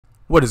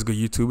What is good,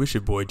 YouTube? It's your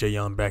boy Jay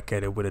Young back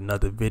at it with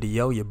another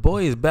video. Your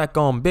boy is back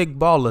on Big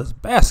Ballers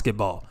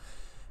Basketball,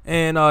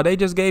 and they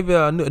just gave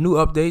a new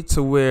update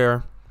to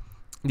where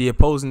the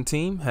opposing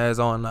team has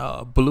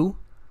on blue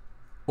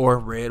or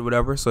red,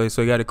 whatever. So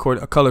you got a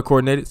color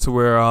coordinated to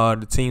where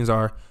the teams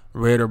are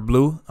red or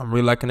blue. I'm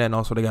really liking that, and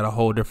also they got a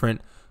whole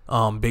different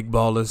Big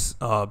Ballers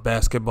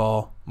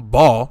basketball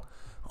ball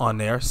on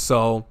there.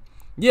 So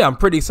yeah, I'm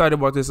pretty excited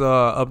about this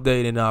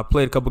update, and I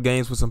played a couple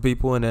games with some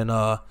people, and then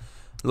I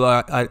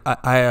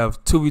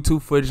have 2v2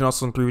 footage and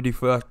also some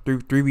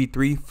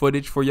 3v3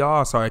 footage for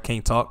y'all. Sorry, I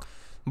can't talk.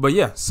 But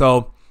yeah,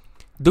 so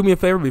do me a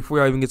favor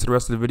before I even get to the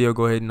rest of the video.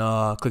 Go ahead and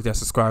click that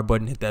subscribe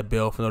button, hit that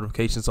bell for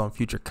notifications on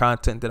future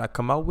content that I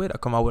come out with. I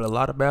come out with a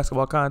lot of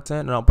basketball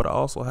content, but I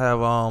also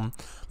have a lot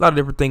of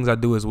different things I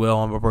do as well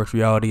on virtual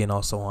reality and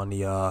also on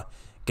the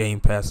Game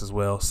Pass as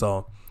well.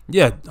 So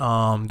yeah,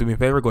 do me a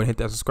favor, go ahead and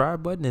hit that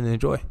subscribe button and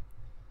enjoy.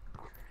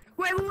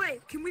 Wait.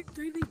 Can we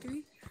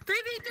 3v3?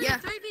 3v3, Yeah.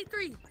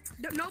 3v3.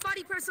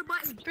 Nobody press a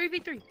button.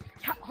 3v3.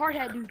 Hard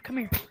hat, dude. Come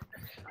here.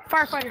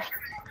 Firefighter.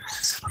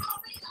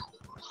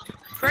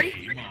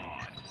 Ready?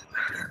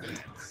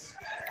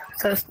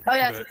 So, oh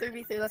yeah, it's a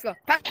 3v3. Let's go.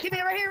 Give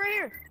me right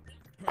here.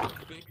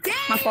 Yeah.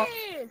 My fault.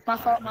 It's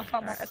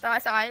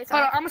alright.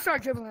 Hold on, I'm gonna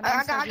start dribbling.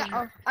 I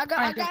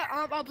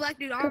got black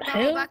dude. I'm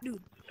a black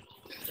dude.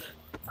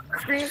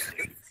 Screen.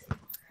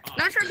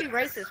 Not trying to be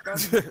racist, bro.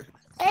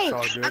 Hey.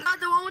 I got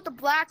the one with the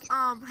black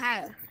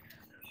hat.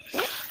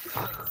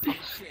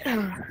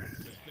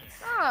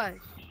 God.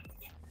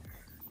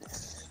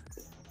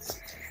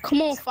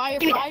 Come on, fire.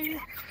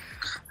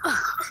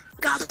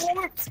 Got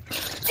it.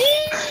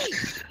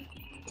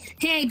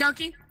 He ain't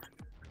dunking.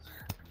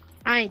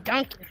 I ain't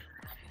dunking.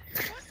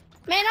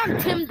 Man, I'm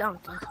Tim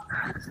Duncan.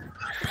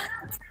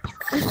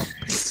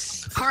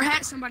 Hard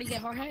hat. Somebody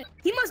get hard hat.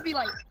 He must be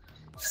like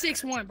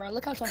 6'1", bro.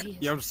 Look how tall he is.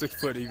 Yeah, I'm 6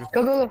 foot even.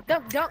 Go.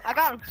 Dunk. I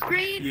got him.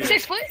 Screen. Yeah.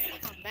 6 foot?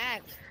 I'm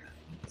back.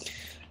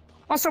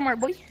 On somewhere,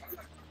 boy.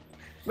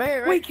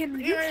 Right. Wait, can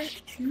you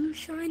you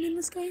shine in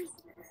this game?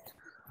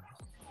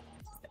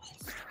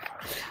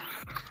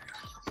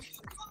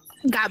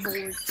 Got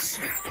boards.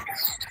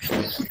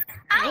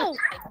 Ow!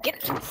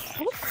 Get it.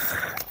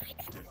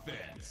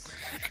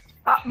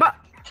 But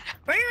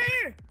right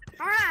here.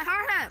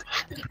 Hard hat.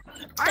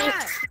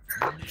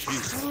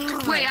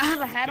 Wait, I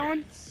have a hat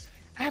on?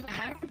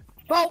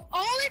 Bro,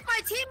 only if my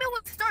teammate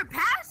would start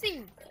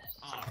passing.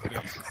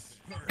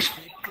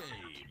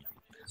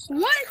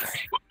 What?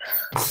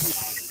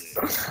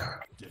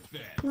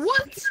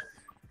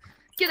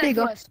 Get There you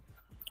go. that.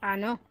 I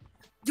know.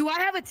 Do I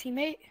have a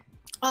teammate?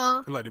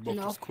 Like they both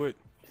No. just quit.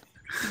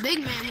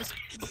 Big man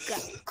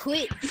got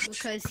quit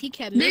because he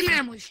kept Big missing.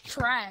 man was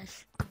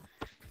trash.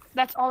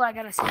 That's all I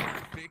gotta say.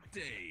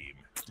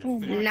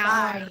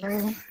 Nah,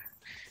 bro.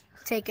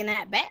 Taking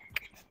that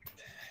back.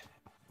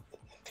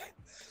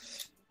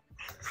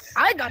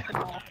 I got the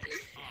ball.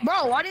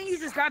 Bro, why didn't you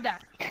just grab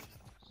that?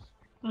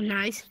 Oh,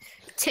 nice.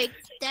 Take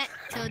that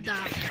to the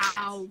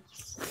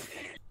house.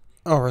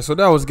 Alright, so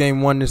that was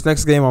game one. This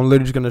next game, I'm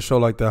literally just going to show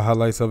like the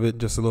highlights of it,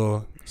 just a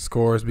little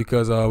scores,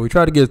 because we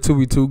tried to get a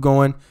 2v2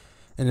 going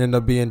and ended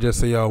up being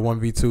just a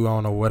 1v2. I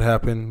don't know what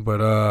happened, but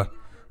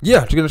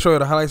yeah, just going to show you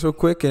the highlights real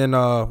quick. And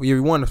we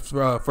won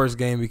the first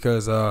game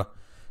because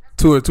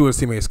two of his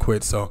teammates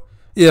quit. So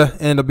yeah,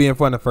 ended up being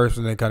fun at first,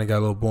 and then kind of got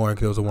a little boring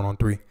because it was a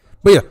 1-on-3.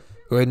 But yeah,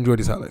 go ahead and enjoy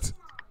these highlights.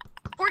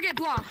 Or get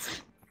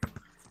blocked.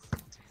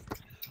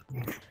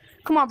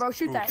 Come on, bro.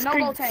 Shoot that. No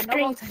goal 10. My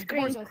dunks are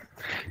good.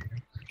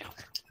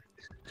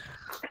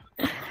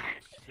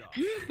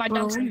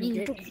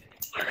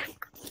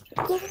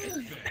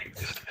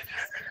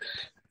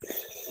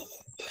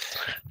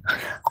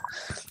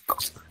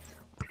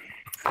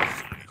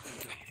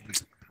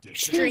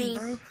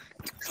 Stream.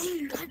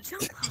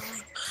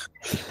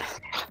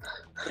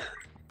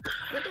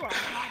 What do I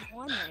have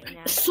on right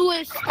now?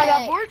 Swish. I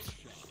got boards.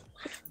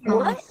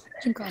 What? I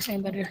think I was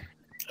saying better.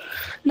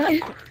 No.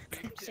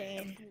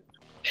 Saying.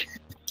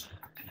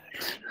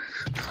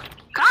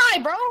 Hi,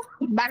 bro.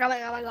 Back up.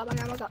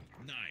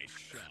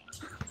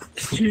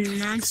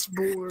 Nice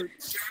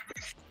boards.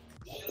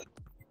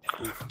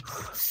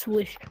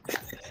 Swish.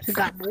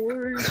 Got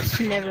boards.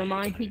 Never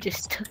mind. He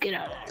just took it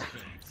out.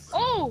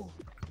 Oh.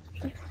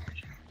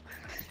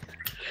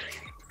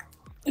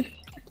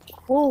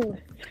 Whoa.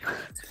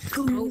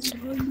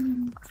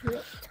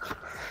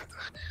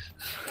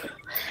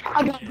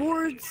 I got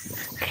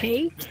boards.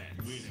 Okay.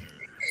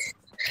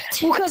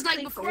 Because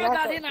like before I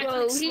got in, I Bro,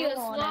 clicked he is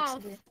slow on slow.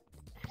 accident.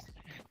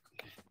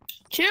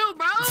 Chill,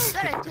 bro.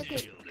 That took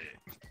it.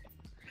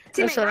 Teammate,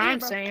 That's what right I'm here,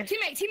 bro. saying.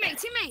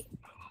 Teammate.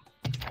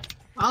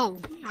 Oh,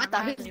 I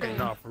thought he was going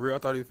Nah, for real, I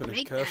thought he was finna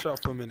Make cash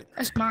out for a minute.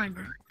 That's mine,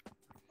 bro.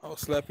 I'll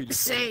slap you. to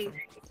save.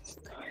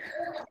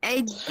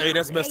 Hey, Hey,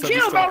 that's messed up.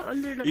 Chill, He's bro. stuck,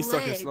 under the he's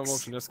stuck in legs. slow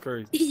motion. That's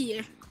crazy.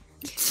 Yeah.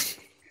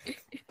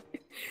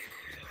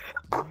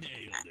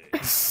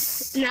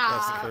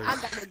 Nah,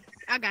 That's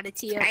I got a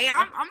tee up. Hey,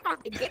 I'm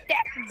about to get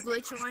that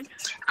glitch on.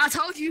 I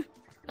told you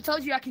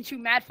I can shoot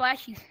mad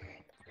flashies.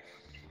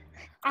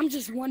 I'm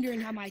just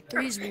wondering how my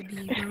threes will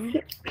be, bro.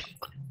 You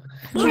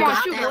Come on,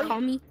 got shoot, that, boy.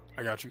 homie.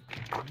 I got you.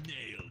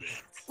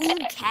 Ooh,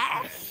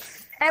 cash.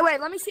 Hey,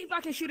 wait, let me see if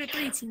I can shoot a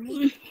three,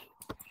 teammate.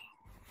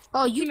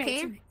 Oh, you Teammate,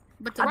 can, teammate.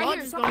 but the Right ball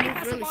here, just somebody gonna move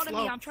pass the really ball to me.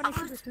 slow. I'm trying to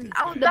shoot a three.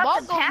 The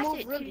ball gonna pass move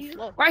it to really you.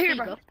 slow. Right here, There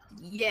you bro. go.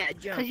 Yeah,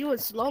 jump. Cause you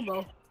was slow,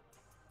 bro.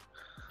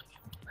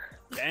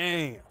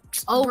 Damn.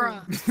 Oh,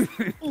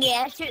 Bruh.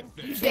 Yeah, shit.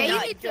 yeah, you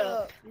need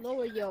to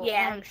lower your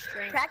Yeah. arm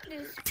strength.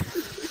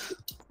 Practice.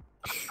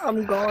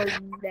 I'm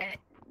guarding that.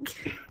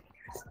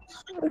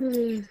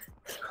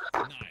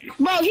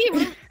 Bro, he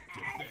really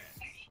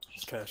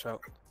Just cash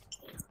out.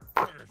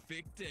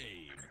 Perfect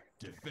aim.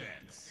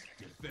 Defense.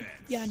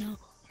 Yeah, I know.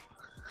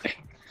 Nice.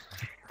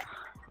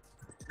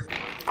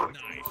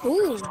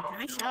 Ooh,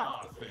 nice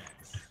shot.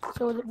 Offense.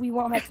 So that we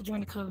won't have to join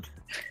the code.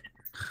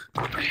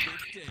 Perfect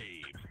aim.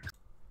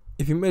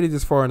 If you made it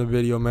this far in the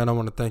video, man, I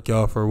want to thank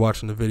y'all for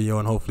watching the video,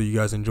 and hopefully you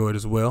guys enjoyed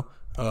as well.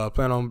 I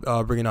plan on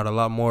bringing out a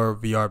lot more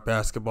VR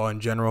basketball in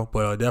general,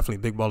 but definitely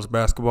Big Ballers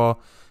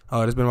basketball.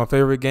 It's been my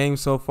favorite game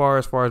so far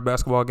as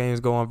basketball games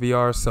go on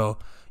VR. So,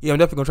 yeah, I'm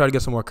definitely going to try to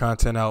get some more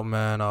content out,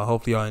 man.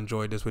 Hopefully y'all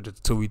enjoyed this with the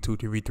 2v2,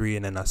 3v3.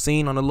 And then I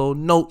seen on the little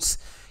notes,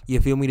 you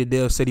feel me, the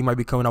Dev said he might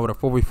be coming out with a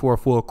 4v4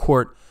 full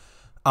court.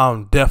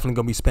 I'm definitely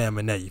going to be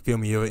spamming that, you feel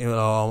me,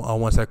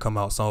 once that come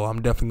out. So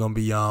I'm definitely going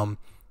to be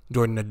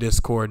joining the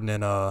Discord and then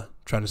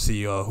trying to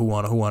see who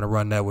want to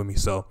run that with me.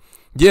 So,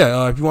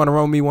 yeah, if you want to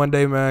run me one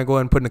day, man, go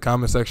ahead and put in the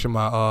comment section.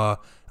 My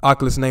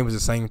Oculus name is the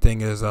same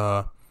thing as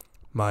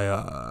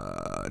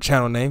my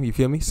channel name, you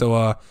feel me?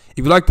 So if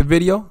you like the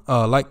video,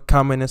 like,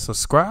 comment, and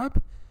subscribe.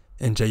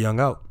 And J Young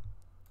out.